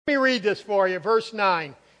Let me read this for you, verse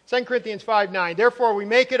 9. 2 Corinthians 5:9. Therefore we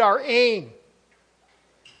make it our aim,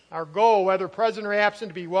 our goal, whether present or absent,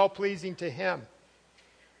 to be well-pleasing to Him.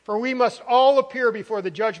 For we must all appear before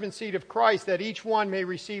the judgment seat of Christ, that each one may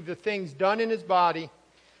receive the things done in his body,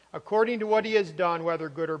 according to what he has done, whether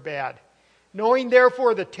good or bad. Knowing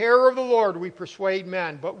therefore the terror of the Lord, we persuade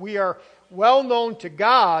men, but we are well known to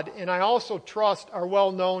God, and I also trust are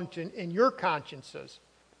well known in your consciences.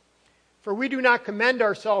 For we do not commend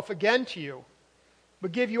ourselves again to you,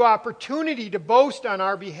 but give you opportunity to boast on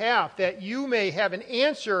our behalf, that you may have an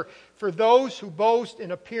answer for those who boast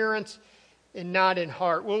in appearance and not in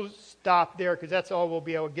heart. We'll stop there because that's all we'll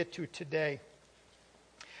be able to get to today.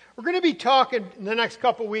 We're going to be talking in the next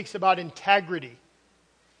couple weeks about integrity.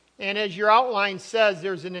 And as your outline says,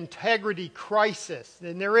 there's an integrity crisis,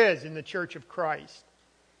 and there is in the Church of Christ.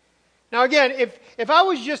 Now again, if I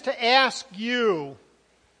was just to ask you,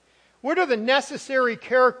 what are the necessary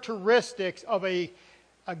characteristics of a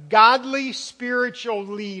godly spiritual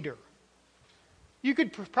leader? You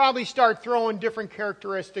could probably start throwing different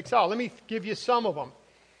characteristics out. Let me give you some of them.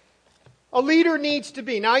 A leader needs to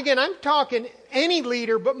be, now again, I'm talking any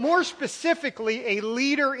leader, but more specifically a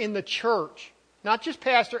leader in the church. Not just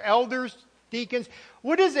pastor, elders, deacons.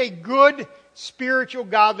 What does a good spiritual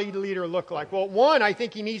godly leader look like? Well, one, I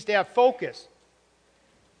think he needs to have focus.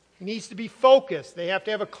 He needs to be focused. They have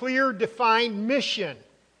to have a clear, defined mission,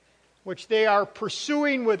 which they are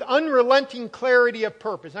pursuing with unrelenting clarity of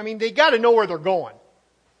purpose. I mean, they got to know where they're going.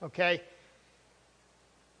 Okay?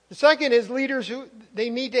 The second is leaders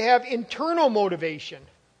they need to have internal motivation.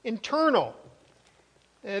 Internal.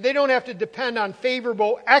 They don't have to depend on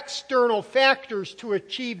favorable external factors to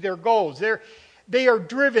achieve their goals. They are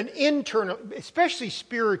driven internal, especially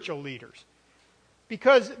spiritual leaders.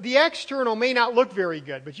 Because the external may not look very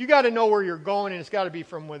good, but you got to know where you're going, and it's got to be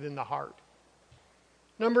from within the heart.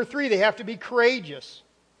 Number 3, they have to be courageous.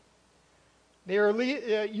 They are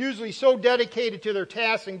usually so dedicated to their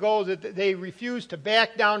tasks and goals that they refuse to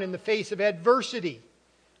back down in the face of adversity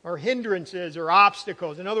or hindrances or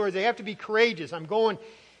obstacles. In other words, they have to be courageous. I'm going,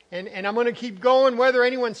 and I'm going to keep going whether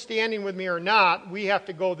anyone's standing with me or not. We have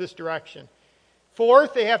to go this direction.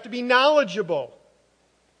 4th, they have to be knowledgeable.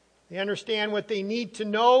 They understand what they need to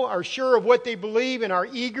know, are sure of what they believe, and are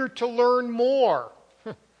eager to learn more.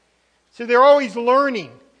 So they're always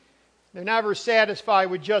learning. They're never satisfied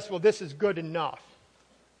with just, well, this is good enough.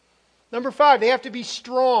 Number 5, they have to be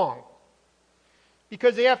strong.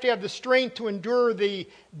 Because they have to have the strength to endure the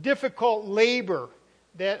difficult labor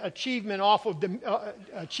that achievement often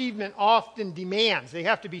demands. They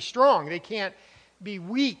have to be strong. They can't be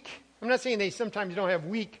weak. I'm not saying they sometimes don't have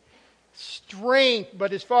weak strength,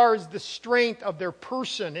 but as far as the strength of their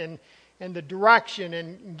person and the direction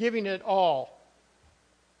and giving it all.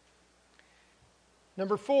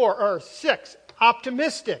 Number 6,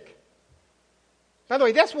 optimistic. By the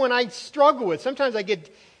way, that's one I struggle with. Sometimes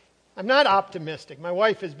I'm not optimistic. My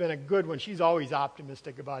wife has been a good one. She's always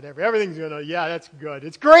optimistic about everything's going to, yeah, that's good.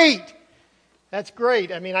 It's great. That's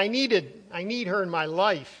great. I mean, I need her in my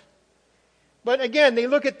life. But again, they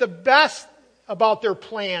look at the best about their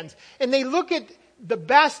plans, and they look at the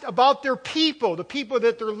best about their people, the people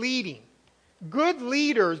that they're leading. Good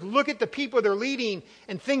leaders look at the people they're leading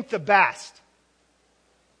and think the best.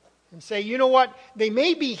 And say, you know what, they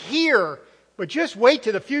may be here, but just wait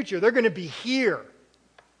to the future. They're going to be here.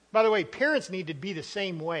 By the way, parents need to be the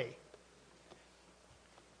same way.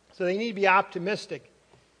 So they need to be optimistic.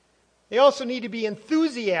 They also need to be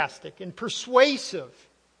enthusiastic and persuasive.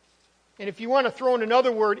 And if you want to throw in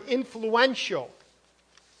another word, influential.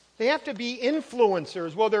 They have to be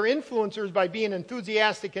influencers. Well, they're influencers by being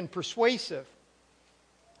enthusiastic and persuasive.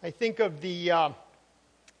 I think of the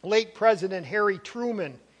late President Harry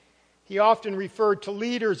Truman. He often referred to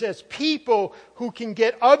leaders as people who can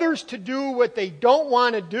get others to do what they don't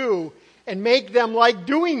want to do and make them like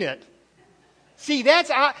doing it. See, that's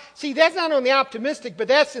not only optimistic, but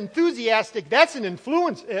that's enthusiastic. That's an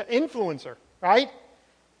influencer, right?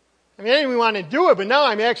 I mean, I didn't even want to do it, but now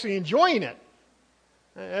I'm actually enjoying it.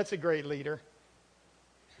 That's a great leader.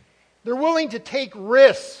 They're willing to take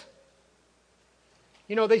risks.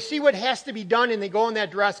 You know, they see what has to be done and they go in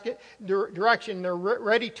that direction. They're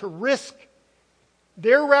ready to risk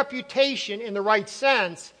their reputation in the right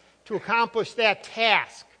sense to accomplish that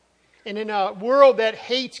task. And in a world that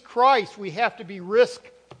hates Christ, we have to be risk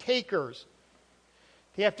takers.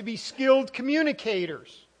 They have to be skilled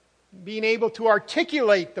communicators, being able to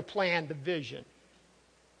articulate the plan, the vision.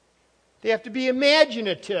 They have to be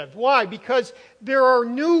imaginative. Why? Because there are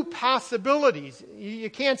new possibilities.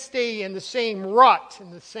 You can't stay in the same rut,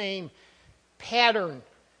 in the same pattern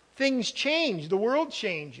things change. The world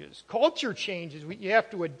changes. Culture changes. You have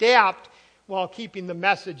to adapt while keeping the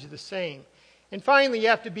message the same. And finally, you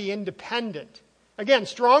have to be independent. Again,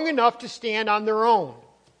 strong enough to stand on their own.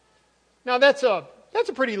 Now, that's a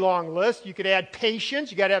pretty long list. You could add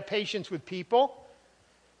patience. You got to have patience with people.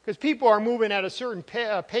 Because people are moving at a certain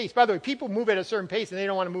pace. By the way, people move at a certain pace and they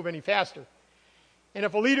don't want to move any faster. And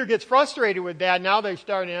if a leader gets frustrated with that, now they're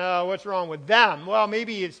starting, what's wrong with them? Well,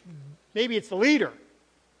 maybe it's the leader.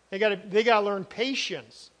 They got to learn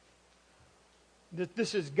patience.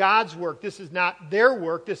 This is God's work. This is not their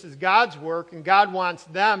work. This is God's work, and God wants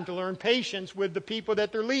them to learn patience with the people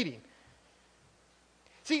that they're leading.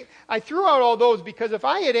 See, I threw out all those because if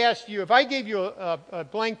I had asked you, if I gave you a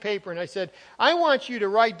blank paper and I said, I want you to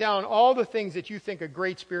write down all the things that you think a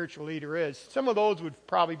great spiritual leader is, some of those would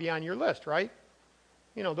probably be on your list, right?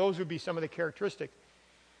 Those would be some of the characteristics.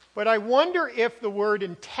 But I wonder if the word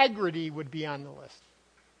integrity would be on the list.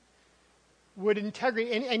 Would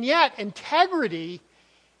integrity, and yet integrity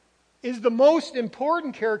is the most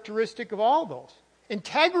important characteristic of all those.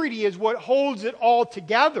 Integrity is what holds it all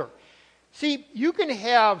together. See, you can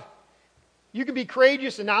be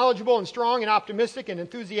courageous and knowledgeable and strong and optimistic and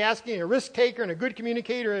enthusiastic and a risk taker and a good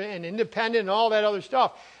communicator and independent and all that other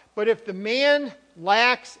stuff. But if the man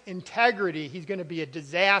lacks integrity, he's going to be a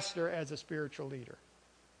disaster as a spiritual leader.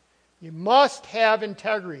 You must have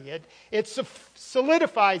integrity. It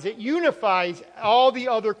solidifies, it unifies all the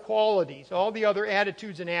other qualities, all the other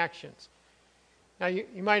attitudes and actions. Now,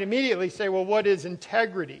 you might immediately say, well, what is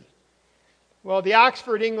integrity? Well, the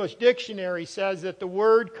Oxford English Dictionary says that the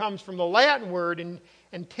word comes from the Latin word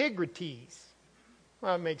integrities.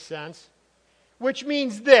 Well, that makes sense. Which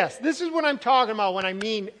means this. This is what I'm talking about when I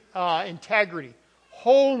mean integrity.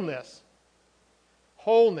 Wholeness.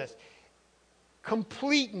 Wholeness.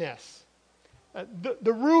 Completeness.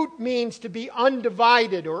 The root means to be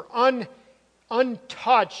undivided or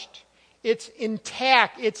untouched. It's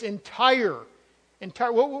intact. It's entire.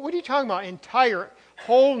 What are you talking about? Entire.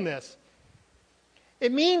 Wholeness.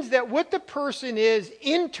 It means that what the person is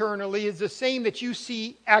internally is the same that you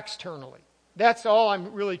see externally. That's all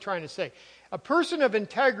I'm really trying to say. A person of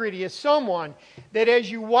integrity is someone that as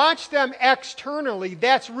you watch them externally,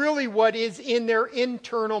 that's really what is in their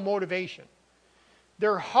internal motivation.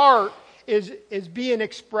 Their heart is being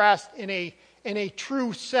expressed in a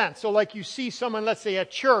true sense. So like you see someone, let's say at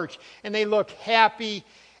church, and they look happy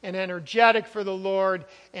and energetic for the Lord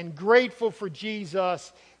and grateful for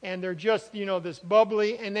Jesus, and they're just, this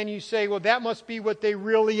bubbly, and then you say, well, that must be what they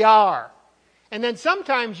really are. And then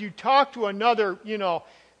sometimes you talk to another,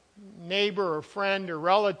 neighbor or friend or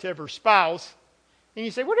relative or spouse, and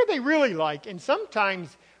you say, what are they really like? And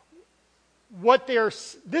sometimes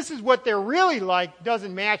this is what they're really like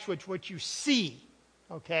doesn't match with what you see,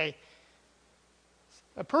 okay?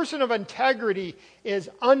 A person of integrity is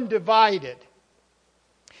undivided.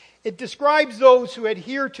 It describes those who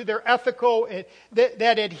adhere to their ethical,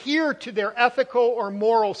 that adhere to their ethical or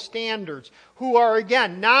moral standards, who are,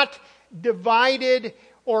 again, not divided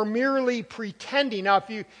or merely pretending. Now,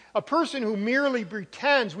 a person who merely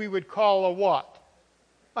pretends, we would call a what?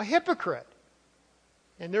 A hypocrite.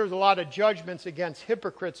 And there's a lot of judgments against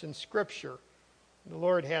hypocrites in Scripture. The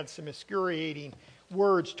Lord had some excoriating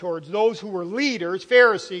words towards those who were leaders,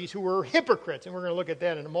 Pharisees, who were hypocrites. And we're going to look at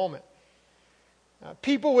that in a moment.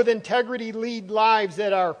 People with integrity lead lives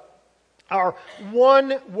that are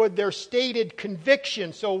one with their stated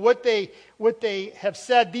convictions. So what they have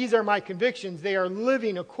said, these are my convictions, they are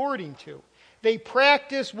living according to. They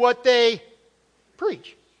practice what they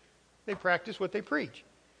preach. They practice what they preach.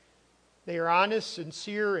 They are honest,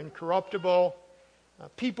 sincere, incorruptible.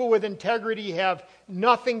 People with integrity have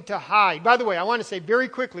nothing to hide. By the way, I want to say very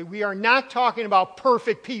quickly, we are not talking about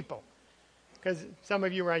perfect people. Because some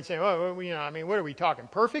of you might say, what are we talking?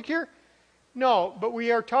 Perfect here? No, but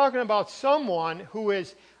we are talking about someone who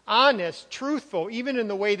is honest, truthful, even in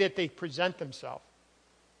the way that they present themselves.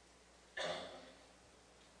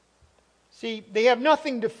 See, they have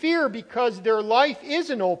nothing to fear because their life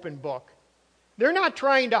is an open book. They're not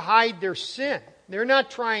trying to hide their sin. They're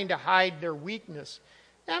not trying to hide their weakness.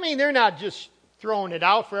 They're not just throwing it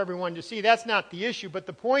out for everyone to see. That's not the issue. But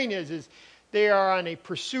the point is they are on a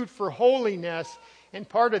pursuit for holiness, and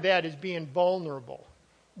part of that is being vulnerable,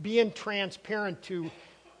 being transparent to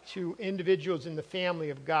individuals in the family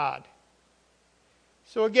of God.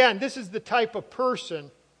 So again, this is the type of person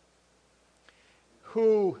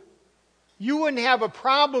who you wouldn't have a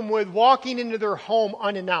problem with walking into their home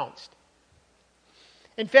unannounced.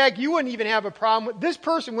 In fact, you wouldn't even have a problem this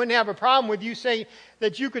person wouldn't have a problem with you saying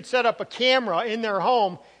that you could set up a camera in their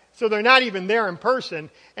home so they're not even there in person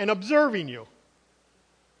and observing you.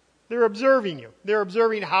 They're observing you. They're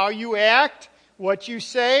observing how you act, what you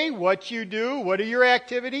say, what you do, what are your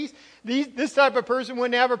activities. This type of person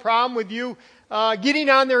wouldn't have a problem with you getting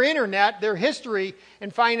on their internet, their history,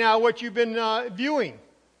 and finding out what you've been viewing,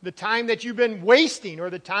 the time that you've been wasting or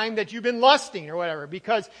the time that you've been lusting or whatever,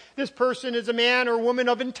 because this person is a man or woman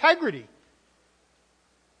of integrity.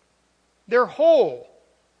 They're whole.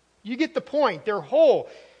 You get the point. They're whole.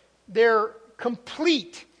 They're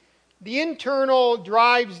complete. The internal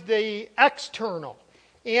drives the external.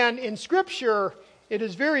 And in Scripture, it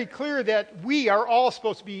is very clear that we are all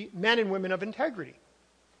supposed to be men and women of integrity.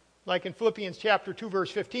 Like in Philippians chapter 2, verse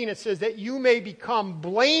 15, it says that you may become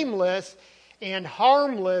blameless and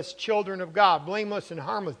harmless children of God. Blameless and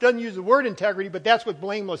harmless. Doesn't use the word integrity, but that's what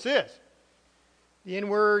blameless is. The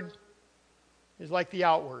inward is like the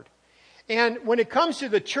outward. And when it comes to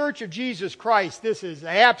the Church of Jesus Christ, this is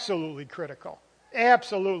absolutely critical.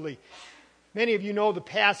 Absolutely. Many of you know the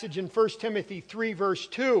passage in 1 Timothy 3, verse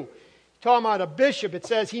 2. Talking about a bishop, it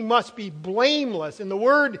says he must be blameless. And the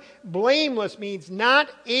word blameless means not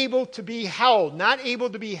able to be held. Not able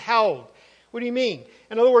to be held. What do you mean?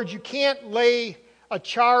 In other words, you can't lay a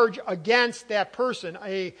charge against that person.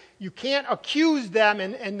 You can't accuse them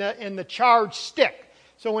and the charge stick.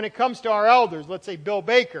 So when it comes to our elders, let's say Bill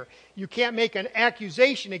Baker, you can't make an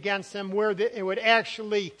accusation against them where it would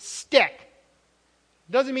actually stick.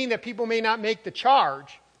 Doesn't mean that people may not make the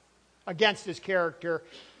charge against his character,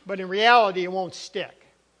 but in reality it won't stick.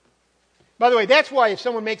 By the way, that's why if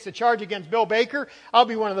someone makes a charge against Bill Baker, I'll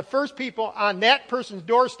be one of the first people on that person's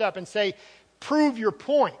doorstep and say, prove your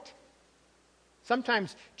point.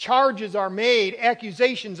 Sometimes charges are made,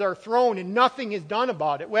 accusations are thrown, and nothing is done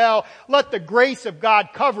about it. Well, let the grace of God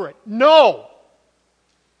cover it. No!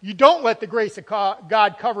 You don't let the grace of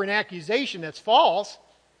God cover an accusation that's false.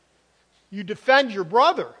 You defend your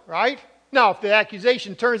brother, right? Now, if the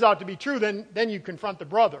accusation turns out to be true, then you confront the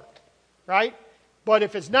brother, right? But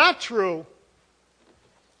if it's not true,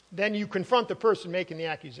 then you confront the person making the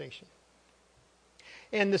accusation.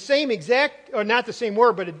 And the same exact, or not the same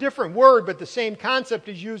word, but a different word, but the same concept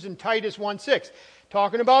is used in Titus 1:6,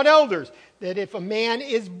 talking about elders, that if a man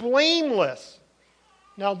is blameless.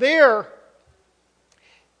 Now there,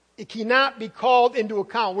 it cannot be called into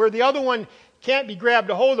account. Where the other one can't be grabbed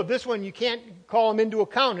a hold of, this one you can't call him into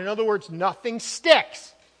account. In other words, nothing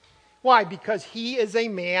sticks. Why? Because he is a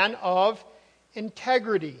man of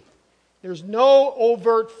integrity. There's no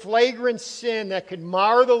overt, flagrant sin that could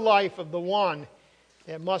mar the life of the one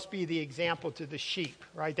that must be the example to the sheep,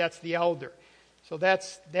 right? That's the elder. So that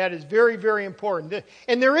is very, very important.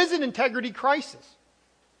 And there is an integrity crisis.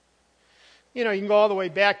 You know, you can go all the way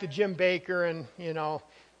back to Jim Baker and, you know,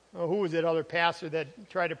 who was that other pastor that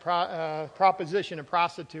tried to proposition a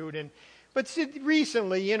prostitute? But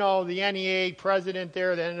recently, you know, the NEA president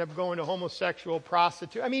there that ended up going to homosexual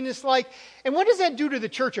prostitute. I mean, it's like, and what does that do to the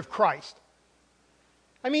Church of Christ?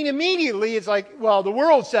 I mean, immediately it's like, well, the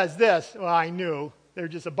world says this. Well, I knew. They're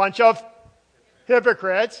just a bunch of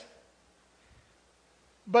hypocrites.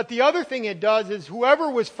 But the other thing it does is whoever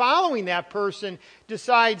was following that person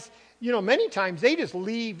decides, you know, many times they just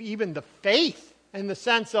leave even the faith in the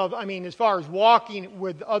sense of, I mean, as far as walking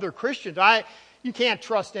with other Christians, you can't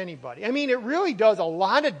trust anybody. I mean, it really does a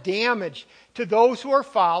lot of damage to those who are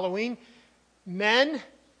following men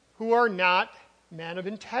who are not men of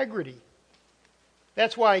integrity.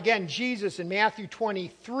 That's why, again, Jesus in Matthew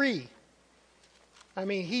 23, I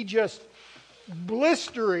mean, he just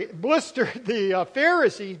blistered the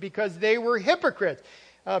Pharisees because they were hypocrites.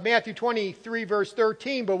 Matthew 23, verse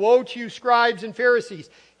 13, but woe to you, scribes and Pharisees,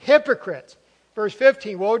 hypocrites. Verse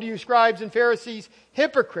 15, woe to you, scribes and Pharisees,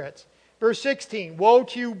 hypocrites. Verse 16, woe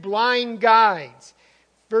to you, blind guides.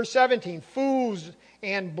 Verse 17, fools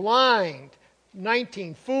and blind.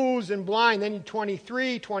 19, fools and blind. Then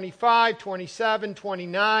 23, 25, 27,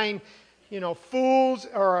 29, you know, fools,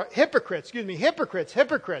 or hypocrites,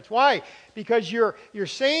 hypocrites. Why? Because you're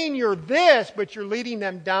saying you're this, but you're leading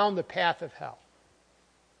them down the path of hell.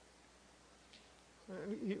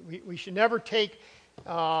 We should never take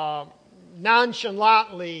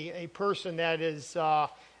nonchalantly a person that is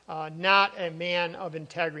not a man of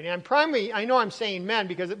integrity. And I know I'm saying men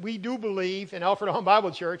because we do believe in Alfred Home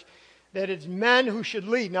Bible Church that it's men who should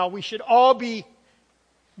lead. Now, we should all be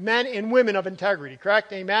men and women of integrity,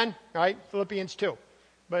 correct? Amen? Right? Philippians 2.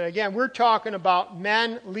 But again, we're talking about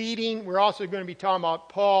men leading. We're also going to be talking about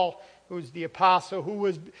Paul, who's the apostle, who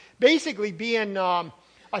was basically being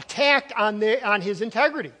attacked on his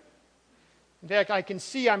integrity. In fact, I can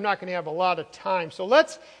see I'm not going to have a lot of time. So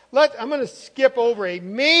I'm going to skip over a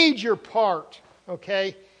major part,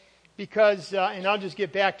 okay? because, and I'll just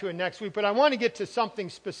get back to it next week, but I want to get to something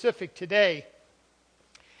specific today.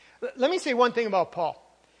 Let me say one thing about Paul,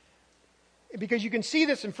 because you can see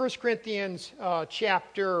this in 1 Corinthians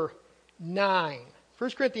chapter 9. 1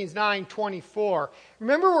 Corinthians 9:24.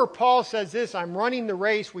 Remember where Paul says this, I'm running the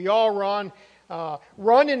race, we all run.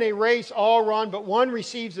 Run in a race, all run, but one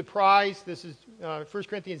receives the prize. This is 1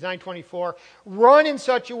 Corinthians 9:24. Run in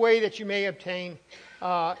such a way that you may obtain.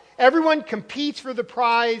 Everyone competes for the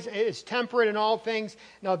prize, is temperate in all things.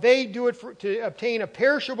 Now they do it to obtain a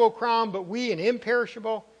perishable crown, but we an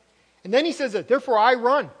imperishable. And then he says that, therefore I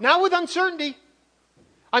run, not with uncertainty.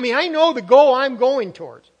 I mean, I know the goal I'm going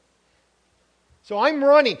towards. So I'm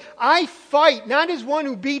running. I fight, not as one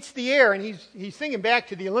who beats the air. And he's thinking back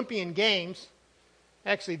to the Olympian Games,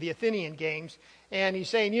 actually the Athenian Games. And he's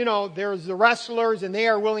saying, there's the wrestlers and they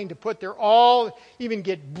are willing to put their all, even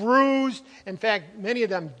get bruised. In fact, many of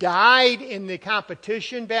them died in the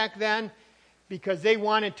competition back then because they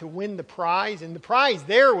wanted to win the prize. And the prize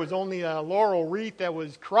there was only a laurel wreath that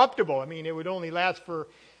was corruptible. I mean, it would only last for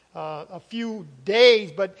a few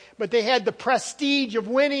days, but they had the prestige of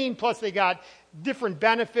winning, plus they got different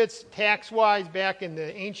benefits tax-wise back in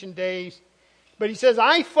the ancient days. But he says,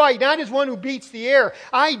 I fight not as one who beats the air.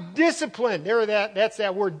 I discipline, that's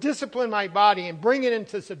that word, discipline my body and bring it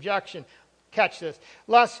into subjection. Catch this.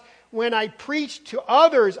 Lest when I preach to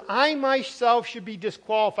others, I myself should be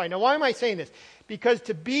disqualified. Now, why am I saying this? Because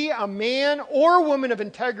to be a man or a woman of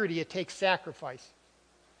integrity, it takes sacrifice.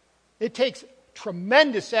 It takes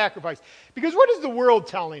tremendous sacrifice. Because what is the world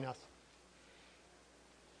telling us?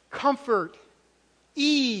 Comfort,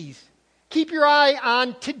 ease. Keep your eye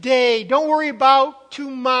on today. Don't worry about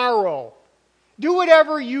tomorrow. Do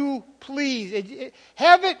whatever you please.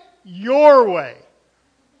 Have it your way.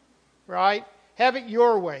 Right? Have it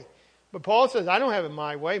your way. But Paul says, I don't have it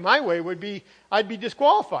my way. My way would be, I'd be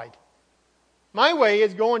disqualified. My way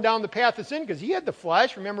is going down the path of sin because he had the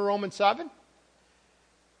flesh. Remember Romans 7?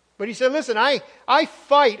 But he said, listen, I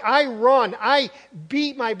fight, I run, I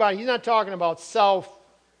beat my body. He's not talking about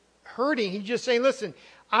self-hurting. He's just saying, listen,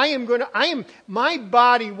 my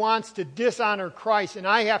body wants to dishonor Christ, and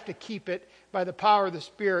I have to keep it by the power of the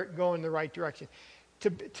Spirit going in the right direction.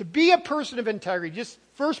 To be a person of integrity, just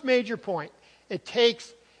first major point, it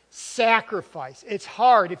takes sacrifice. It's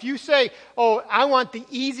hard. If you say, I want the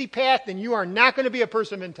easy path, then you are not going to be a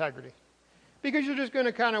person of integrity. Because you're just going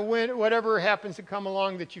to kind of win whatever happens to come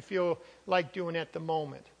along that you feel like doing at the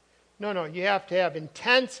moment. No, you have to have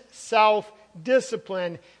intense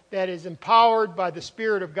self-discipline that is empowered by the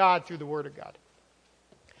Spirit of God through the Word of God.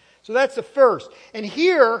 So that's the first. And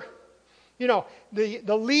here, the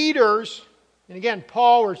leaders, and again,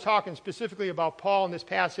 we're talking specifically about Paul in this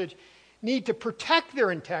passage, need to protect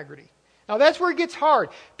their integrity. Now that's where it gets hard.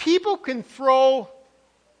 People can throw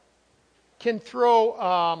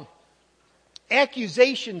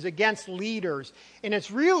accusations against leaders, and it's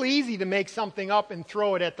real easy to make something up and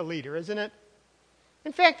throw it at the leader, isn't it?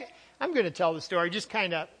 In fact, I'm going to tell the story just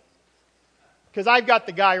kind of because I've got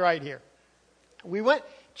the guy right here.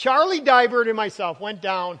 Charlie Dybert and myself went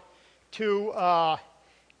down to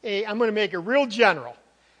I'm going to make it real general,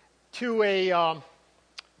 to a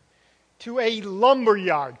lumber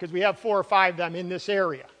yard, because we have 4 or 5 of them in this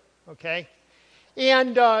area, okay?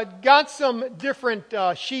 And got some different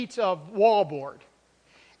sheets of wallboard.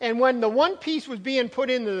 And when the one piece was being put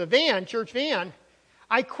into the van, church van,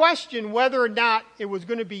 I questioned whether or not it was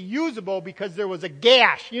going to be usable because there was a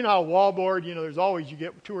gash. You know how wallboard, there's always, you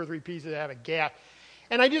get 2 or 3 pieces that have a gash.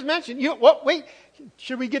 And I just mentioned, wait,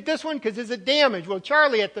 should we get this one? Because is it damaged? Well,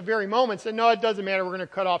 Charlie at the very moment said, no, it doesn't matter. We're going to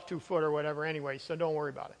cut off 2 foot or whatever anyway, so don't worry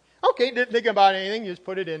about it. Okay, didn't think about anything, just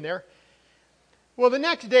put it in there. Well, the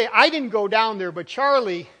next day, I didn't go down there, but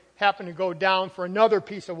Charlie happened to go down for another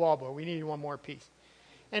piece of wallboard. We needed one more piece.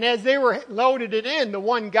 And as they were loaded it in, the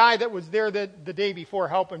one guy that was there the day before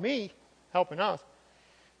helping us,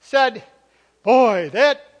 said, boy,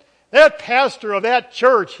 that pastor of that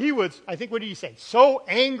church, he was, I think, what did he say? So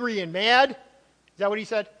angry and mad? Is that what he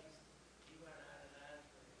said?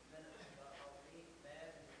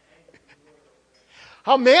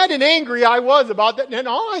 How mad and angry I was about that. And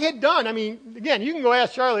all I had done, again, you can go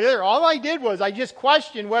ask Charlie there. All I did was I just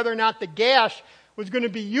questioned whether or not the gash was going to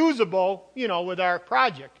be usable, with our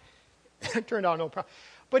project. It turned out no problem.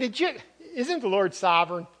 But isn't the Lord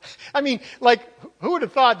sovereign? Who would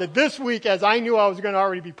have thought that this week, as I knew I was going to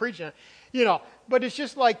already be preaching, but it's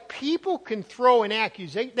just like people can throw an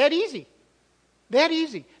accusation. That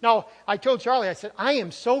easy. Now, I told Charlie, I said, I am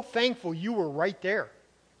so thankful you were right there.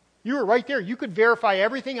 You were right there. You could verify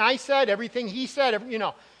everything I said, everything he said,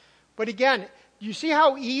 But again, you see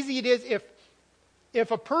how easy it is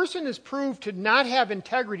if a person is proved to not have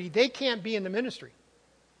integrity, they can't be in the ministry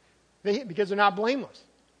because they're not blameless,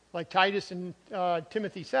 like Titus and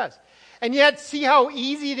Timothy says. And yet, see how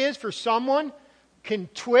easy it is for someone can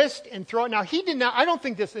twist and throw it. Now, he did not, I don't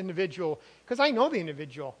think this individual, because I know the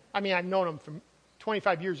individual. I mean, I've known him from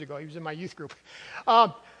 25 years ago. He was in my youth group.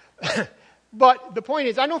 But the point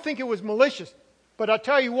is, I don't think it was malicious. But I'll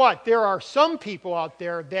tell you what, there are some people out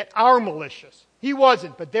there that are malicious. He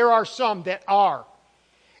wasn't, but there are some that are.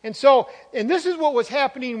 And this is what was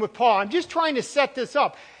happening with Paul. I'm just trying to set this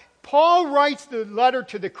up. Paul writes the letter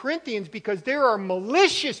to the Corinthians because there are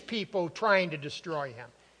malicious people trying to destroy him.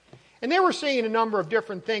 And they were saying a number of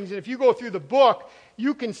different things. And if you go through the book,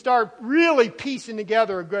 you can start really piecing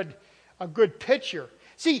together a good picture.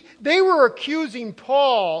 See, they were accusing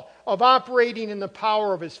Paul of operating in the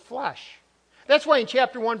power of his flesh. That's why in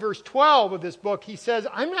chapter 1, verse 12 of this book, he says,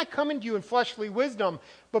 I'm not coming to you in fleshly wisdom,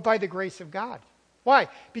 but by the grace of God. Why?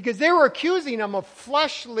 Because they were accusing him of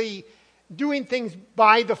fleshly doing things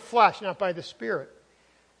by the flesh, not by the Spirit.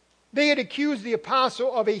 They had accused the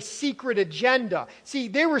apostle of a secret agenda. See,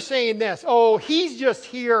 they were saying this, he's just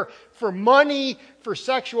here for money, for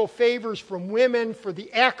sexual favors from women, for the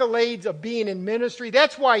accolades of being in ministry.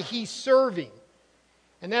 That's why he's serving.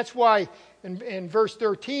 And that's why in verse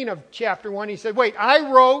 13 of chapter 1, he said, wait, I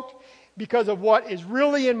wrote because of what is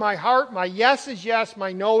really in my heart. My yes is yes,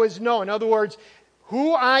 my no is no. In other words,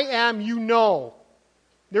 who I am, you know.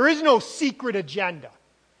 There is no secret agenda.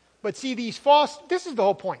 But see, this is the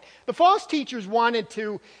whole point. The false teachers wanted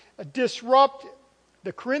to disrupt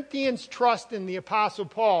the Corinthians' trust in the Apostle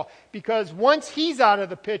Paul because once he's out of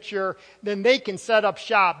the picture, then they can set up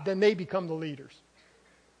shop, then they become the leaders.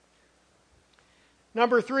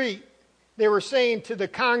 Number 3, they were saying to the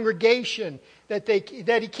congregation that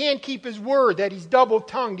he can't keep his word, that he's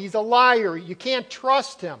double-tongued, he's a liar, you can't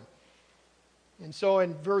trust him. And so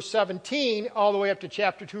in verse 17, all the way up to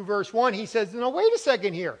chapter 2, verse 1, he says, no, wait a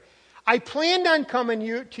second here. I planned on coming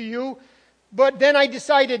to you, but then I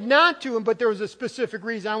decided not to, but there was a specific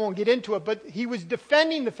reason. I won't get into it, but he was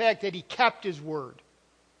defending the fact that he kept his word.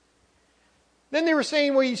 Then they were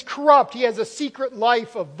saying, well, he's corrupt. He has a secret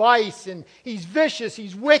life of vice, and he's vicious,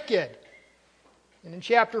 he's wicked. And in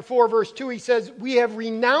chapter 4, verse 2, he says, we have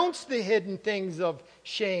renounced the hidden things of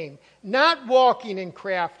shame, not walking in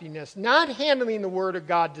craftiness, not handling the word of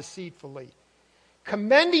God deceitfully,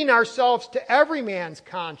 commending ourselves to every man's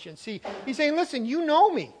conscience. See, he's saying, listen, you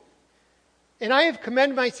know me. And I have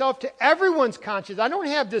commended myself to everyone's conscience. I don't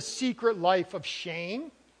have this secret life of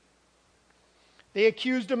shame. They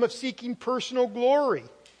accused him of seeking personal glory.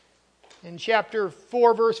 In chapter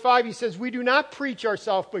 4, verse 5, he says, we do not preach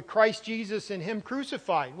ourselves, but Christ Jesus and him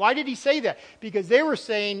crucified. Why did he say that? Because they were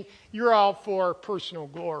saying, you're out for personal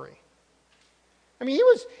glory. I mean,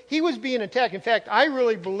 he was being attacked. In fact, I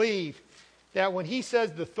really believe that when he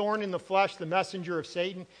says the thorn in the flesh, the messenger of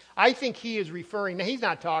Satan, I think he is referring, now he's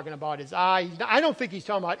not talking about his eye. I don't think he's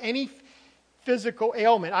talking about any physical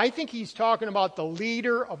ailment. I think he's talking about the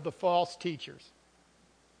leader of the false teachers.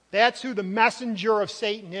 That's who the messenger of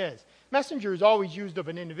Satan is. Messenger is always used of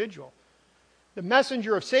an individual. The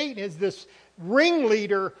messenger of Satan is this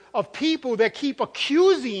ringleader of people that keep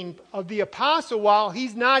accusing of the apostle while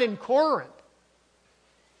he's not in Corinth.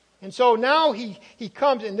 And so now he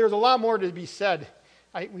comes, and there's a lot more to be said.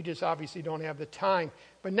 We just obviously don't have the time.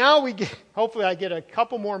 But now hopefully I get a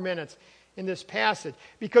couple more minutes in this passage.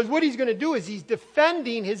 Because what he's going to do is he's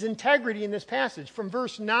defending his integrity in this passage. From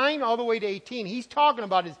verse 9 all the way to 18, he's talking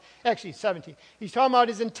about 17. He's talking about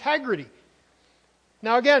his integrity.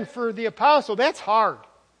 Now again, for the apostle, that's hard.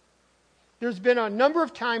 There's been a number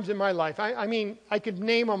of times in my life, I mean, I could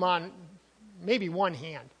name them on maybe one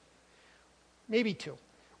hand, maybe two,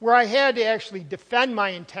 where I had to actually defend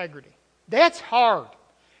my integrity. That's hard.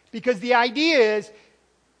 Because the idea is,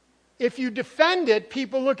 if you defend it,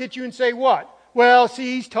 people look at you and say, what? Well,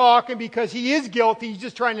 see, he's talking because he is guilty. He's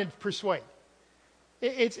just trying to persuade.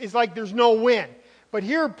 It's like there's no win. But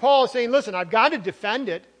here Paul is saying, listen, I've got to defend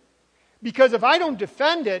it. Because if I don't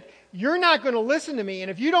defend it, you're not going to listen to me. And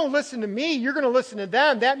if you don't listen to me, you're going to listen to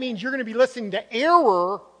them. That means you're going to be listening to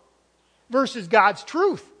error versus God's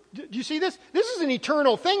truth. Do you see this? This is an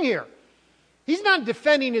eternal thing here. He's not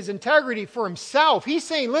defending his integrity for himself. He's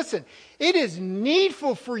saying, listen, it is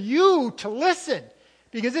needful for you to listen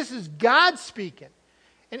because this is God speaking.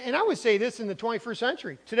 And I would say this in the 21st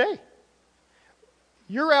century, today.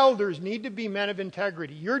 Your elders need to be men of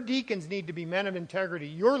integrity. Your deacons need to be men of integrity.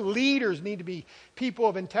 Your leaders need to be people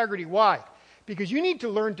of integrity. Why? Because you need to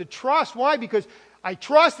learn to trust. Why? Because I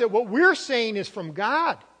trust that what we're saying is from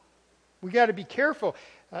God. We got to be careful.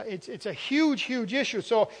 It's a huge, huge issue.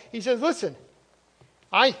 So he says, listen,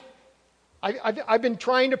 I've been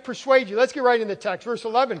trying to persuade you. Let's get right in the text. Verse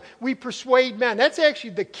 11, we persuade men. That's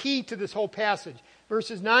actually the key to this whole passage.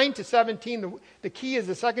 Verses 9 to 17, the key is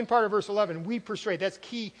the second part of verse 11. We persuade. That's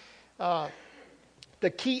key, the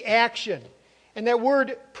key action. And that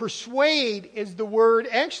word persuade is the word,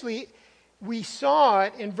 actually, we saw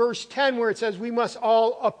it in verse 10 where it says we must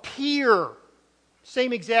all appear.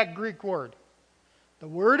 Same exact Greek word. The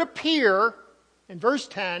word appear in verse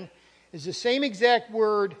 10 is the same exact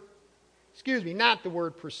word, not the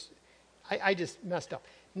word, I just messed up.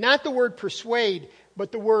 Not the word persuade,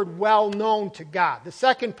 but the word well known to God. The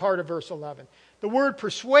second part of verse 11. The word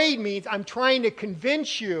persuade means I'm trying to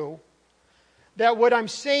convince you that what I'm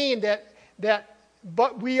saying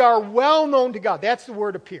but we are well known to God. That's the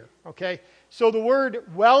word appear, okay? So the word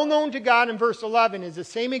well known to God in verse 11 is the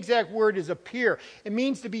same exact word as appear. It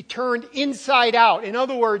means to be turned inside out. In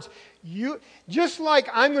other words, just like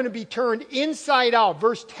I'm going to be turned inside out,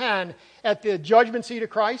 verse 10, at the judgment seat of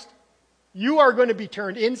Christ, you are going to be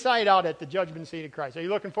turned inside out at the judgment seat of Christ. Are you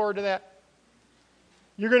looking forward to that?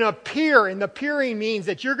 You're going to appear, and the appearing means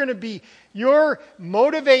that your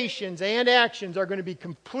motivations and actions are going to be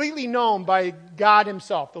completely known by God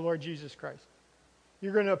Himself, the Lord Jesus Christ.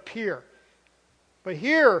 You're going to appear. But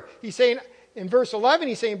here, he's saying, in verse 11,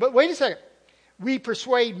 he's saying, but wait a second. We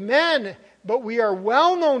persuade men, but we are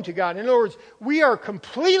well known to God. In other words, we are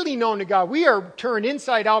completely known to God. We are turned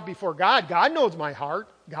inside out before God. God knows my heart.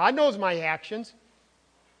 God knows my actions.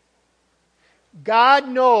 God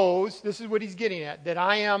knows, this is what he's getting at, that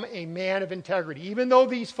I am a man of integrity. Even though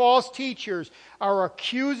these false teachers are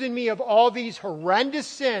accusing me of all these horrendous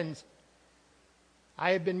sins,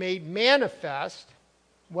 I have been made manifest,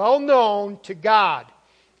 well known to God.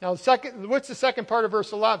 Now, what's the second part of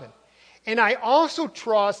verse 11? And I also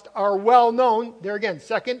trust are well known, there again,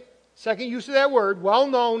 second use of that word, well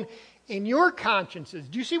known in your consciences.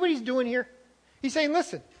 Do you see what he's doing here? He's saying,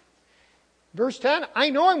 listen, verse 10, I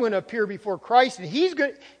know I'm going to appear before Christ, and He's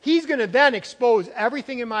going to then expose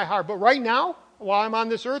everything in my heart. But right now, while I'm on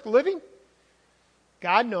this earth living,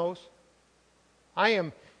 God knows. I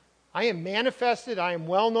am manifested. I am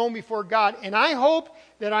well known before God. And I hope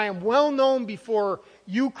that I am well known before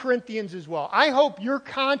you Corinthians as well. I hope your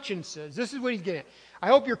consciences, this is what he's getting at. I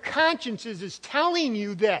hope your consciences is telling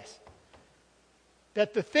you this,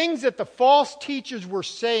 that the things that the false teachers were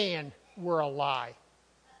saying were a lie.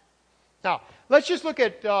 Now, let's just look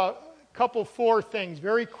at four things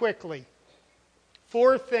very quickly.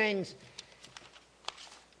 Four things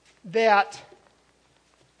that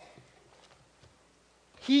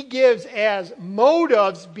he gives as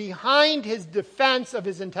motives behind his defense of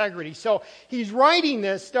his integrity. So he's writing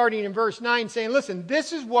this starting in verse 9 saying, listen,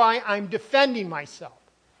 this is why I'm defending myself.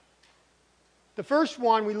 The first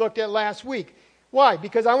one we looked at last week. Why?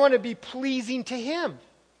 Because I want to be pleasing to Him.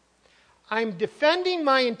 I'm defending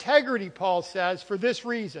my integrity, Paul says, for this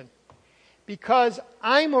reason. Because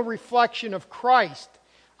I'm a reflection of Christ.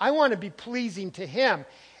 I want to be pleasing to Him.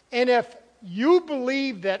 And if you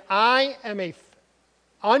believe that I am a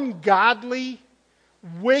ungodly,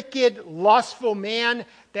 wicked, lustful man,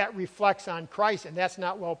 that reflects on Christ, and that's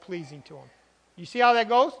not well pleasing to Him. You see how that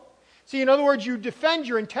goes? See, in other words, you defend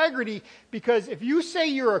your integrity because if you say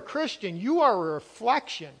you're a Christian, you are a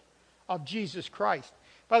reflection of Jesus Christ.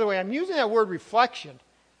 By the way, I'm using that word reflection.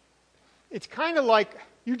 It's kind of like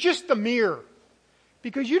you're just the mirror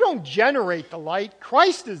because you don't generate the light.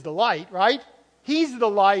 Christ is the light, right? He's the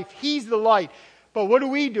life. He's the light. But what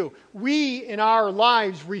do? We, in our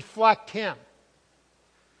lives, reflect Him.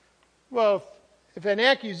 Well, if an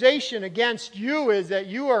accusation against you is that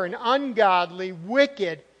you are an ungodly,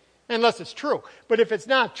 wicked, unless it's true. But if it's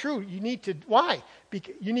not true, you need to, why?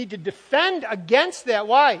 You need to defend against that.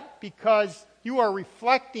 Why? Because you are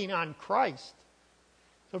reflecting on Christ.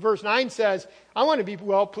 So verse 9 says, I want to be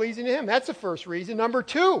well-pleasing to Him. That's the first reason. Number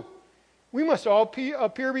two, we must all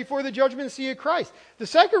appear before the judgment seat of Christ. The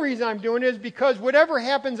second reason I'm doing it is because whatever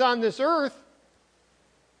happens on this earth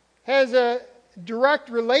has a direct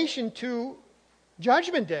relation to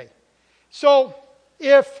Judgment Day. So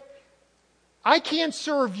if I can't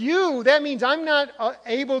serve you, that means I'm not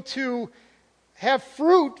able to have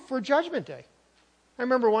fruit for Judgment Day. I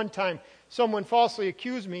remember one time someone falsely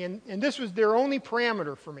accused me, and this was their only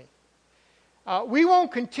parameter for me. We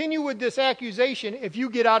won't continue with this accusation if you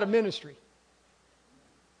get out of ministry.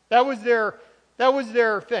 That was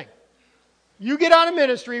their thing. You get out of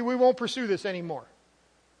ministry, we won't pursue this anymore.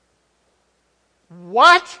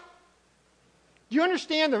 What? Do you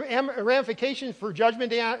understand the ramifications for Judgment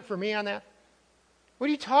Day for me on that? What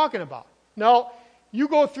are you talking about? No, you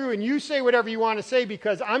go through and you say whatever you want to say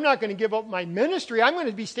because I'm not going to give up my ministry. I'm going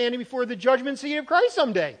to be standing before the judgment seat of Christ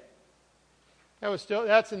someday.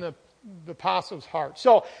 That's in the apostle's heart.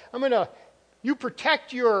 So you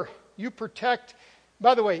protect,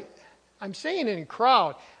 by the way, I'm saying it in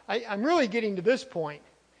crowd. I'm really getting to this point.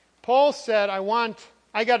 Paul said,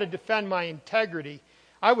 I got to defend my integrity.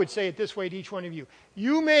 I would say it this way to each one of you.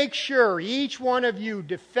 You make sure each one of you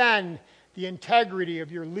defend the integrity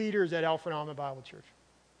of your leaders at Alpha and Omega Bible Church.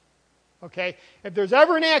 Okay? If there's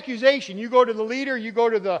ever an accusation, you go to the leader, you go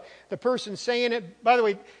to the person saying it. By the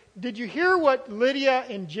way, did you hear what Lydia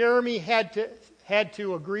and Jeremy had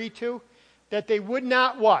to agree to? That they would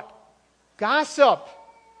not what? Gossip.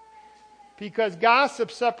 Because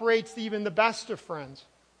gossip separates even the best of friends.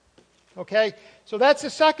 Okay? So that's the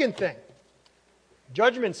second thing.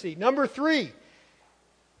 Judgment seat. Number 3.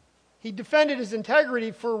 He defended his integrity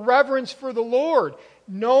for reverence for the Lord.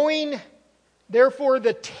 Knowing, therefore,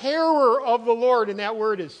 the terror of the Lord. And that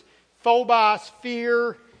word is phobos,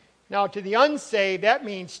 fear. Now, to the unsaved, that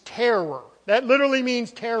means terror. That literally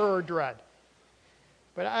means terror or dread.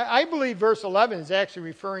 But I believe verse 11 is actually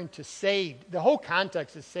referring to saved. The whole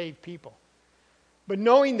context is saved people. But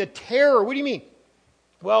knowing the terror, what do you mean?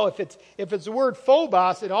 Well, if it's the word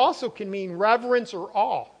phobos, it also can mean reverence or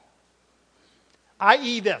awe.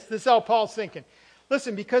 I.e. this is how Paul's thinking.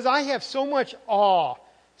 Listen, because I have so much awe,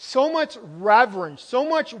 so much reverence, so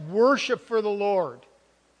much worship for the Lord.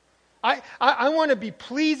 I want to be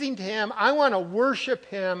pleasing to Him. I want to worship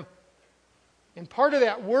Him. And part of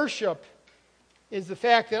that worship is the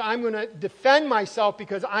fact that I'm going to defend myself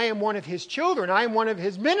because I am one of His children. I am one of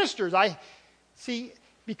His ministers.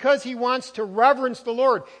 Because He wants to reverence the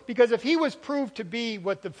Lord. Because if He was proved to be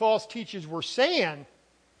what the false teachers were saying,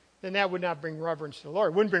 then that would not bring reverence to the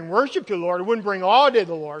Lord. It wouldn't bring worship to the Lord. It wouldn't bring awe to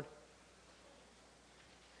the Lord.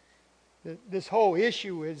 This whole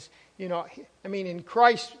issue is, in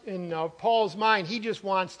Christ, in Paul's mind, he just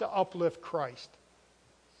wants to uplift Christ.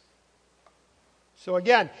 So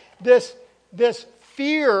again, this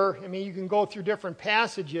fear, you can go through different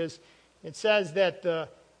passages. It says that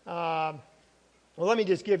let me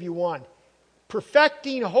just give you one.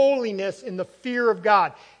 Perfecting holiness in the fear of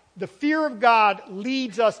God. The fear of God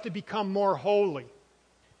leads us to become more holy.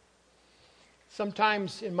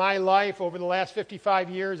 Sometimes in my life, over the last 55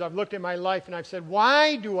 years, I've looked at my life and I've said,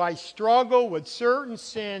 why do I struggle with certain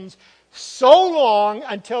sins so long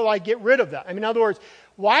until I get rid of them? In other words,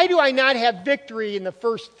 why do I not have victory in the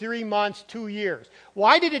first 3 months, 2 years?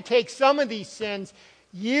 Why did it take some of these sins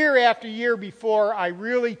year after year before I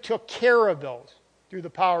really took care of those through the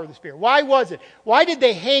power of the Spirit? Why was it? Why did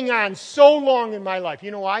they hang on so long in my life?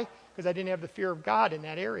 You know why? Because I didn't have the fear of God in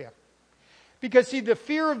that area. Because, see, the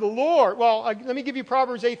fear of the Lord, let me give you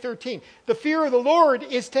Proverbs 8:13. The fear of the Lord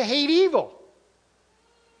is to hate evil.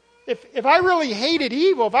 If I really hated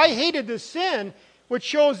evil, if I hated the sin, which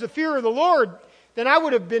shows the fear of the Lord, then I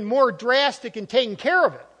would have been more drastic in taking care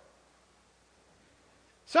of it.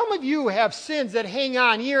 Some of you have sins that hang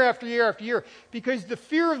on year after year after year because the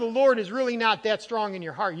fear of the Lord is really not that strong in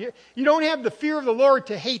your heart. You don't have the fear of the Lord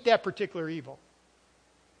to hate that particular evil.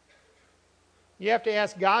 You have to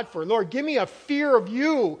ask God for it. Lord, give me a fear of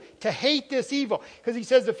you to hate this evil. Because He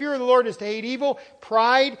says the fear of the Lord is to hate evil,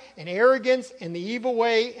 pride and arrogance and the evil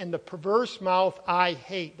way and the perverse mouth I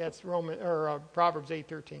hate. That's Proverbs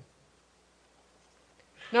 8:13.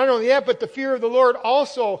 Not only that, but the fear of the Lord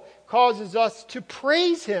also causes us to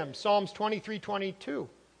praise Him. Psalms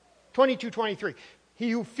 22:23. He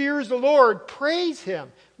who fears the Lord, praise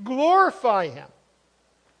Him, glorify Him.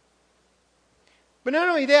 But not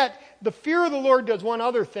only that, the fear of the Lord does one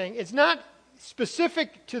other thing. It's not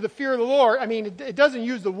specific to the fear of the Lord. It doesn't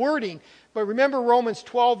use the wording. But remember Romans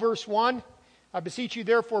 12, verse 1? I beseech you,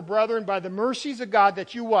 therefore, brethren, by the mercies of God,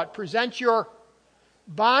 that you what? Present your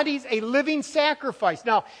bodies a living sacrifice.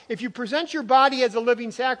 Now, if you present your body as a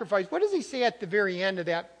living sacrifice, what does he say at the very end of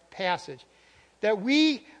that passage? That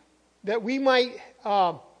we might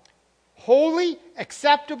holy,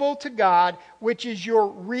 acceptable to God, which is your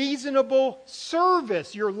reasonable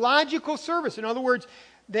service, your logical service. In other words,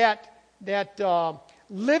 that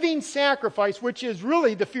living sacrifice, which is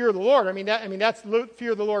really the fear of the Lord. That's the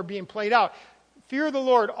fear of the Lord being played out. Fear of the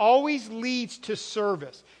Lord always leads to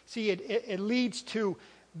service. See, it leads to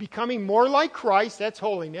becoming more like Christ. That's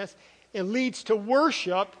holiness. It leads to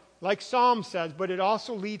worship, like Psalm says, but it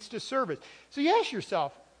also leads to service. So you ask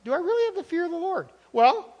yourself, do I really have the fear of the Lord?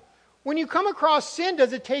 Well, when you come across sin,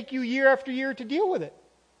 does it take you year after year to deal with it?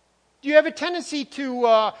 Do you have a tendency to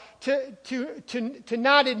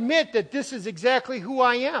not admit that this is exactly who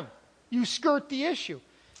I am? You skirt the issue.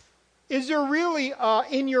 Is there really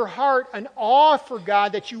in your heart an awe for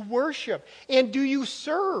God that you worship? And do you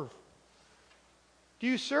serve? Do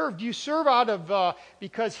you serve? Do you serve out of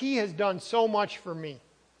because He has done so much for me?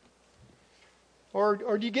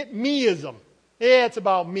 Or do you get meism? Yeah, it's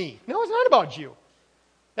about me. No, it's not about you.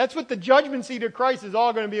 That's what the judgment seat of Christ is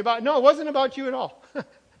all going to be about. No, it wasn't about you at all.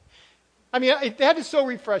 I mean, that is so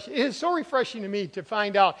refreshing. It is so refreshing to me to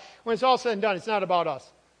find out when it's all said and done, it's not about us.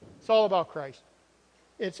 It's all about Christ.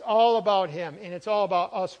 It's all about Him, and it's all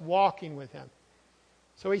about us walking with Him.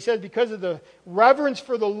 So he says, because of the reverence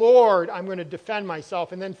for the Lord, I'm going to defend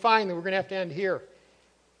myself. And then finally, we're going to have to end here.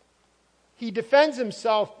 He defends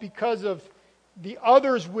himself because of the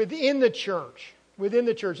others within the church. Within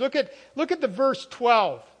the church. Look at the verse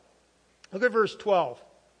 12. Look at verse 12.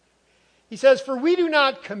 He says, for we do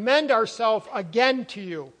not commend ourselves again to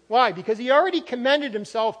you. Why? Because he already commended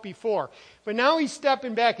himself before. But now he's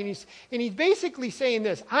stepping back and he's basically saying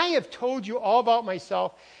this. I have told you all about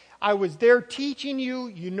myself. I was there teaching you.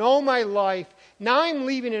 You know my life. Now I'm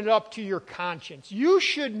leaving it up to your conscience. You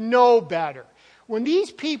should know better. When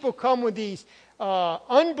these people come with these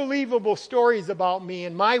unbelievable stories about me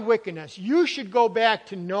and my wickedness, you should go back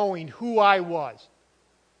to knowing who I was.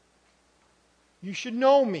 You should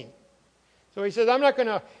know me. So he says, I'm not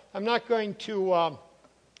going to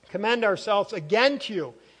commend ourselves again to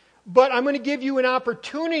you, but I'm going to give you an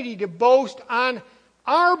opportunity to boast on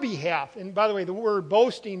our behalf. And by the way, the word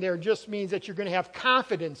boasting there just means that you're going to have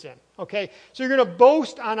confidence in. Okay? So you're going to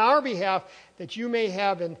boast on our behalf that you may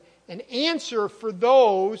have an answer for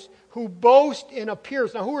those who boast in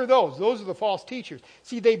appearance. Now, who are those? Those are the false teachers.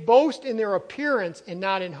 See, they boast in their appearance and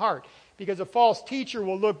not in heart. Because a false teacher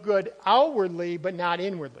will look good outwardly, but not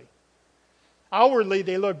inwardly. Outwardly,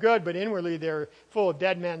 they look good, but inwardly, they're full of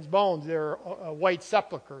dead men's bones. They're white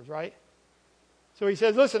sepulchres, right? So he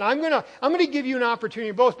says, listen, I'm going to give you an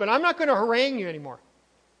opportunity to boast, but I'm not going to harangue you anymore.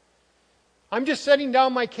 I'm just setting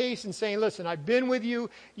down my case and saying, listen, I've been with you.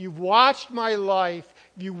 You've watched my life.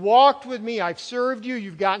 You walked with me. I've served you.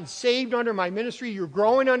 You've gotten saved under my ministry. You're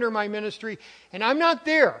growing under my ministry. And I'm not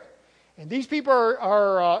there. And these people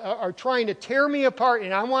are trying to tear me apart,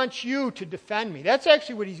 and I want you to defend me. That's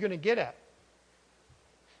actually what he's going to get at.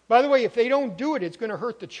 By the way, if they don't do it, it's going to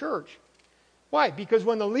hurt the church. Why? Because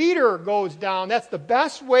when the leader goes down, that's the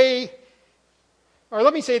best way. Or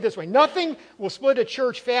let me say it this way. Nothing will split a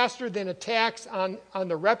church faster than attacks on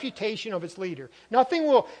the reputation of its leader. Nothing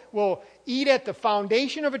will eat at the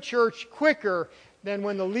foundation of a church quicker than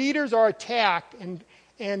when the leaders are attacked and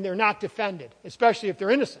they're not defended, especially if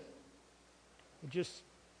they're innocent. It just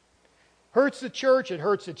hurts the church. It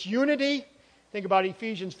hurts its unity. Think about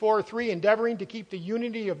Ephesians 4:3, endeavoring to keep the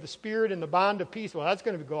unity of the Spirit and the bond of peace. Well, that's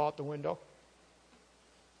going to go out the window.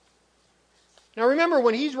 Now remember,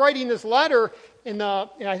 when he's writing this letter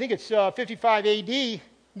I think it's 55 AD,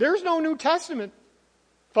 there's no New Testament,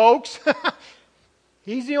 folks.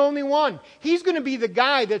 He's the only one. He's going to be the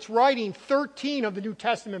guy that's writing 13 of the New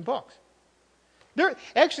Testament books.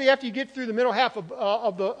 Actually, after you get through the middle half of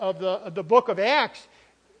the book of Acts,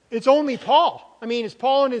 it's only Paul. I mean, it's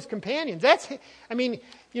Paul and his companions.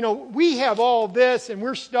 We have all this, and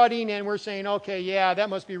we're studying, and we're saying, okay, yeah, that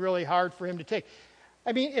must be really hard for him to take.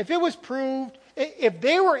 I mean, if it was proved,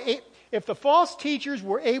 if the false teachers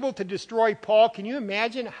were able to destroy Paul, can you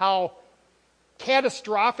imagine how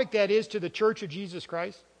catastrophic that is to the Church of Jesus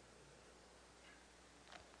Christ?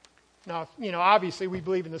 Now, obviously we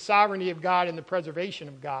believe in the sovereignty of God and the preservation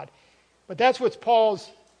of God. But that's what Paul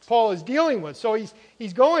is dealing with. So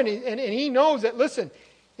he's going, and he knows that, listen,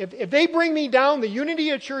 if they bring me down, the unity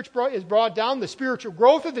of the church is brought down, the spiritual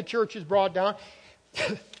growth of the church is brought down,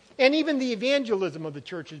 and even the evangelism of the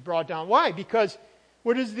church is brought down. Why? Because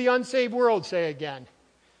what does the unsaved world say again?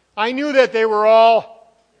 I knew that they were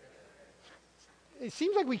all... It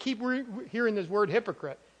seems like we keep hearing this word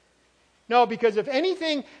hypocrite. No, because if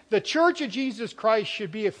anything, the Church of Jesus Christ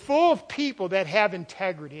should be full of people that have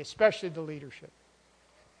integrity, especially the leadership.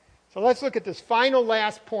 So let's look at this final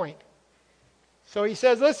last point. So he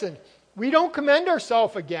says, listen, we don't commend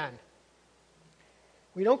ourselves again.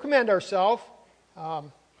 We don't commend ourselves.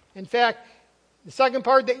 In fact, the second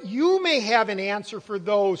part, that you may have an answer for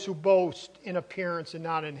those who boast in appearance and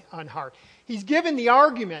not on heart. He's given the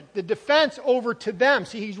argument, the defense over to them.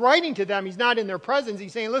 See, he's writing to them. He's not in their presence.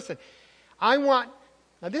 He's saying, listen, now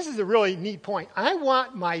this is a really neat point. I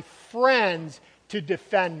want my friends to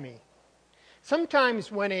defend me.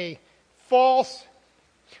 Sometimes when a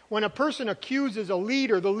person accuses a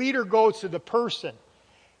leader, the leader goes to the person.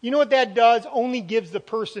 You know what that does? Only gives the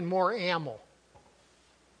person more ammo.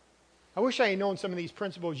 I wish I had known some of these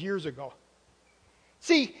principles years ago.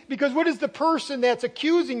 See, because what is the person that's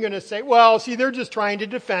accusing going to say? Well, see, they're just trying to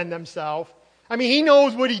defend themselves. I mean, he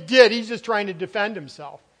knows what he did. He's just trying to defend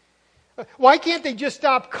himself. Why can't they just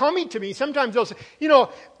stop coming to me? Sometimes they'll say,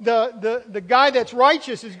 the guy that's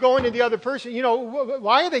righteous is going to the other person.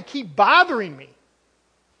 Why do they keep bothering me?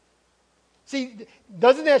 See,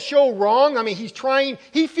 doesn't that show wrong? I mean,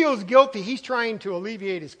 he feels guilty. He's trying to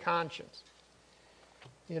alleviate his conscience.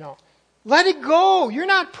 Let it go. You're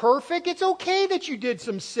not perfect. It's okay that you did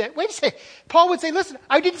some sin. Wait a second. Paul would say, listen,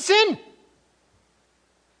 I didn't sin.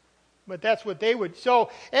 But that's what they would.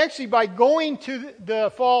 So actually by going to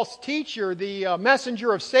the false teacher, the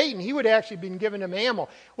messenger of Satan, he would actually been given him ammo.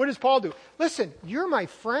 What does Paul do? Listen, you're my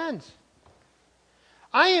friends.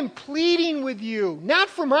 I am pleading with you, not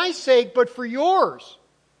for my sake, but for yours.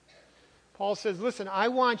 Paul says, listen, I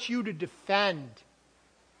want you to defend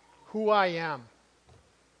who I am.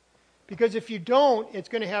 Because if you don't, it's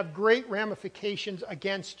going to have great ramifications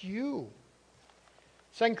against you.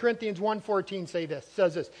 2 Corinthians 1:14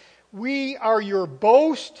 says this. We are your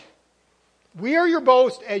boast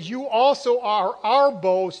as you also are our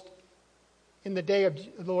boast in the day of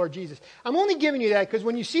the Lord Jesus. I'm only giving you that because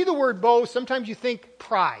when you see the word boast, sometimes you think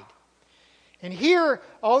pride. And here,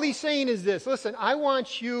 all he's saying is this. Listen, I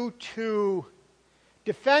want you to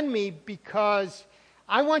defend me because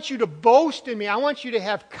I want you to boast in me. I want you to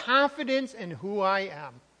have confidence in who I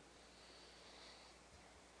am.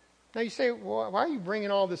 Now you say, well, why are you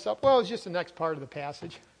bringing all this up? Well, it's just the next part of the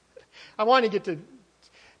passage. I want to get to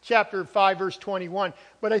chapter 5, verse 21.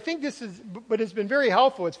 But I think it's been very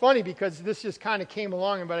helpful. It's funny because this just kind of came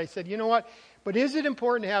along, but I said, you know what? But is it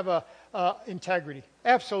important to have integrity?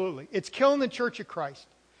 Absolutely. It's killing the church of Christ.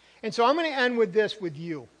 And so I'm going to end with this with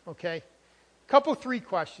you, okay? Three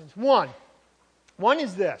questions. One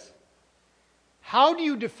is this. How do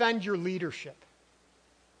you defend your leadership?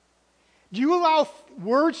 Do you allow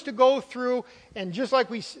words to go through, and just like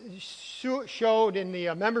we showed in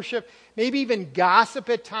the membership, maybe even gossip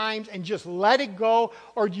at times and just let it go?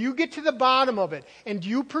 Or do you get to the bottom of it? And do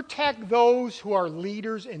you protect those who are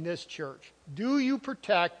leaders in this church? Do you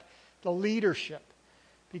protect the leadership?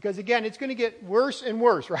 Because again, it's going to get worse and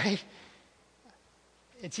worse, right?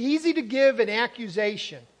 It's easy to give an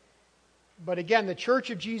accusation. But again, the Church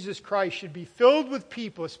of Jesus Christ should be filled with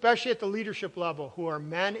people, especially at the leadership level, who are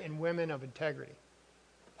men and women of integrity.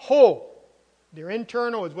 Whole. Their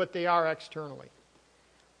internal is what they are externally.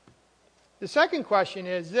 The second question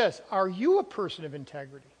is this. Are you a person of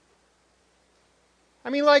integrity? I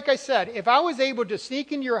mean, like I said, if I was able to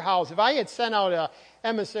sneak into your house, if I had sent out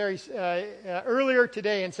emissaries earlier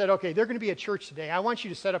today and said, okay, they're going to be at church today. I want you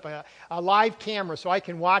to set up a live camera so I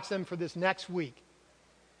can watch them for this next week.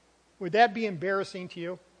 Would that be embarrassing to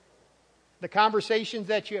you? The conversations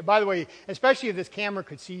that you... By the way, especially if this camera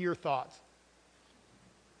could see your thoughts.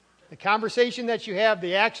 The conversation that you have,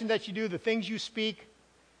 the action that you do, the things you speak,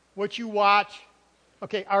 what you watch.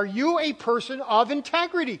 Okay, are you a person of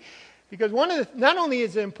integrity? Because not only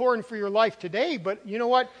is it important for your life today, but you know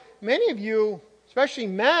what? Many of you, especially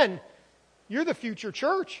men, you're the future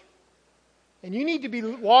church. And you need to be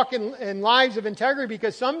walking in lives of integrity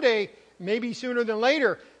because someday, maybe sooner than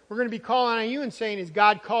later, we're going to be calling on you and saying, is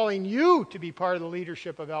God calling you to be part of the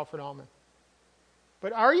leadership of Alfred Allman?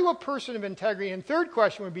 But are you a person of integrity? And third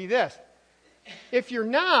question would be this. If you're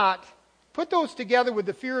not, put those together with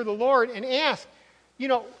the fear of the Lord and ask,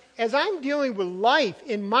 as I'm dealing with life,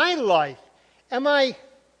 in my life, am I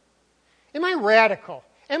radical?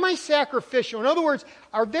 Am I sacrificial? In other words,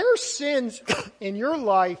 are there sins in your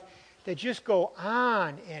life that just go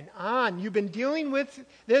on and on? You've been dealing with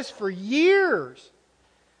this for years.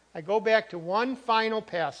 I go back to one final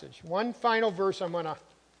passage, one final verse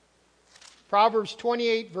Proverbs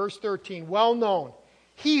 28, verse 13, well known.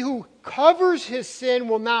 He who covers his sin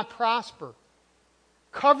will not prosper.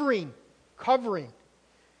 Covering.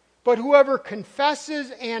 But whoever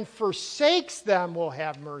confesses and forsakes them will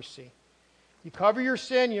have mercy. You cover your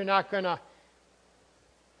sin, you're not going to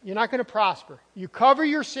prosper. You cover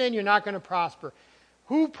your sin, you're not going to prosper.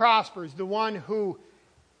 Who prospers? The one who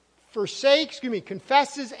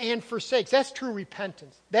confesses and forsakes. That's true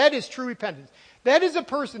repentance. That is true repentance. That is a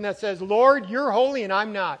person that says, Lord, you're holy and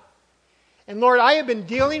I'm not. And Lord, I have been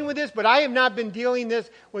dealing with this, but I have not been dealing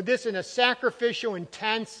with this in a sacrificial,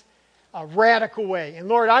 intense, radical way. And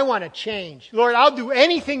Lord, I want to change. Lord, I'll do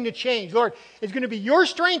anything to change. Lord, it's going to be your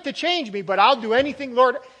strength to change me, but I'll do anything.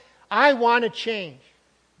 Lord, I want to change.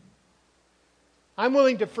 I'm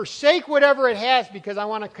willing to forsake whatever it has because I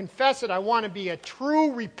want to confess it. I want to be a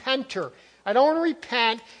true repenter. I don't want to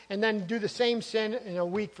repent and then do the same sin in a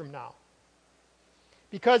week from now.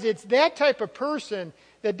 Because it's that type of person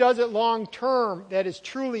that does it long term that is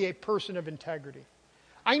truly a person of integrity.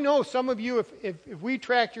 I know some of you, if we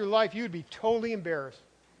tracked your life, you would be totally embarrassed.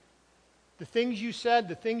 The things you said,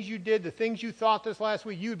 the things you did, the things you thought this last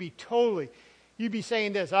week, you'd be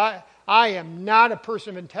saying this, I am not a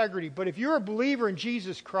person of integrity. But if you're a believer in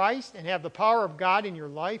Jesus Christ and have the power of God in your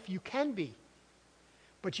life, you can be.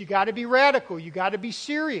 But you got to be radical. You got to be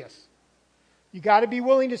serious. You got to be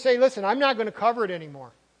willing to say, listen, I'm not going to cover it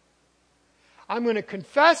anymore. I'm going to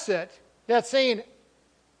confess it. That's saying,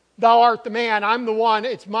 thou art the man, I'm the one,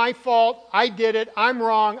 it's my fault, I did it, I'm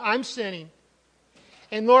wrong, I'm sinning.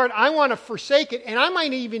 And Lord, I want to forsake it, and I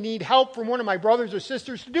might even need help from one of my brothers or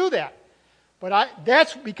sisters to do that. But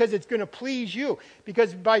that's because it's going to please you.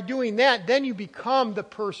 Because by doing that, then you become the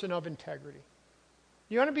person of integrity.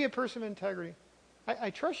 You want to be a person of integrity?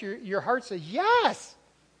 I trust your heart says yes.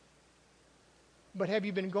 But have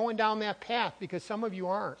you been going down that path? Because some of you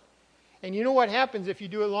aren't. And you know what happens if you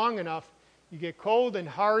do it long enough? You get cold and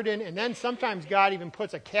hardened, and then sometimes God even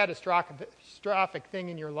puts a catastrophic thing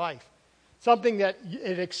in your life. Something that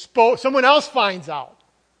someone else finds out.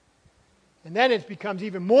 And then it becomes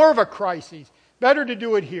even more of a crisis. Better to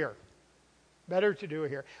do it here. Better to do it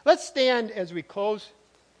here. Let's stand as we close.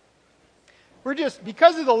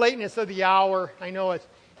 Because of the lateness of the hour, I know it's,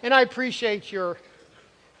 and I appreciate your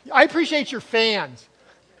fans.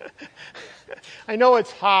 I know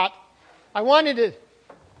it's hot.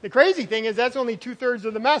 The crazy thing is that's only 2/3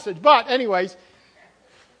 of the message. But anyways,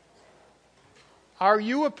 are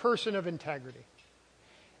you a person of integrity?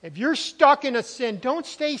 If you're stuck in a sin, don't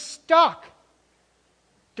stay stuck.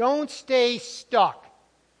 Don't stay stuck.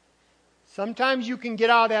 Sometimes you can get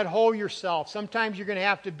out of that hole yourself. Sometimes you're going to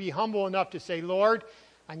have to be humble enough to say, Lord,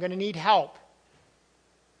 I'm going to need help.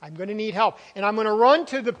 I'm going to need help. And I'm going to run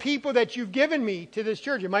to the people that you've given me to this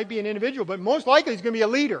church. It might be an individual, but most likely it's going to be a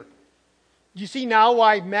leader. Do you see now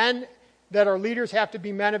why men that are leaders have to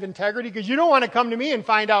be men of integrity? Because you don't want to come to me and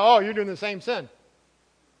find out, oh, you're doing the same sin.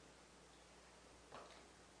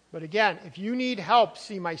 But again, if you need help,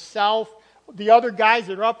 see myself, the other guys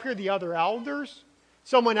that are up here, the other elders,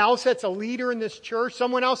 someone else that's a leader in this church,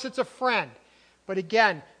 someone else that's a friend. But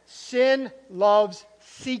again, sin loves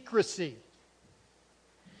secrecy.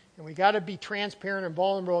 And we got to be transparent and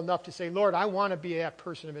vulnerable enough to say, Lord, I want to be that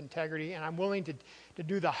person of integrity, and I'm willing to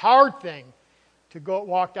do the hard thing to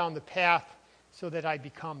walk down the path so that I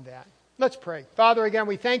become that. Let's pray. Father, again,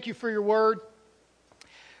 we thank you for your word.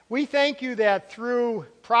 We thank you that through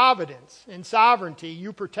providence and sovereignty,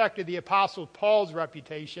 you protected the Apostle Paul's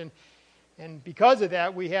reputation. And because of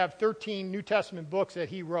that, we have 13 New Testament books that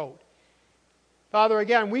he wrote. Father,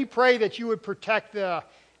 again, we pray that you would protect the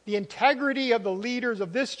integrity of the leaders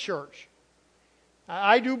of this church.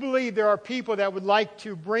 I do believe there are people that would like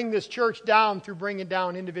to bring this church down through bringing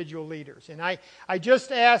down individual leaders. And I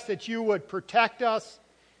just ask that you would protect us,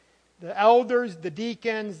 the elders, the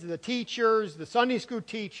deacons, the teachers, the Sunday school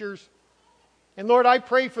teachers. And Lord, I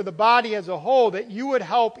pray for the body as a whole that you would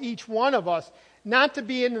help each one of us not to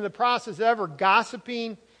be into the process of ever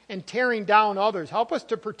gossiping and tearing down others. Help us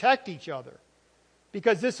to protect each other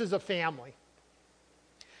because this is a family.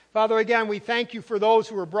 Father, again, we thank you for those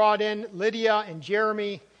who were brought in, Lydia and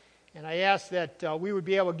Jeremy, and I ask that we would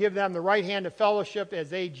be able to give them the right hand of fellowship as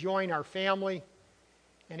they join our family.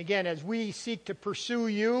 And again, as we seek to pursue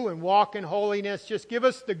you and walk in holiness, just give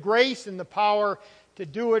us the grace and the power to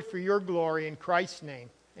do it for your glory. In Christ's name,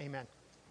 amen.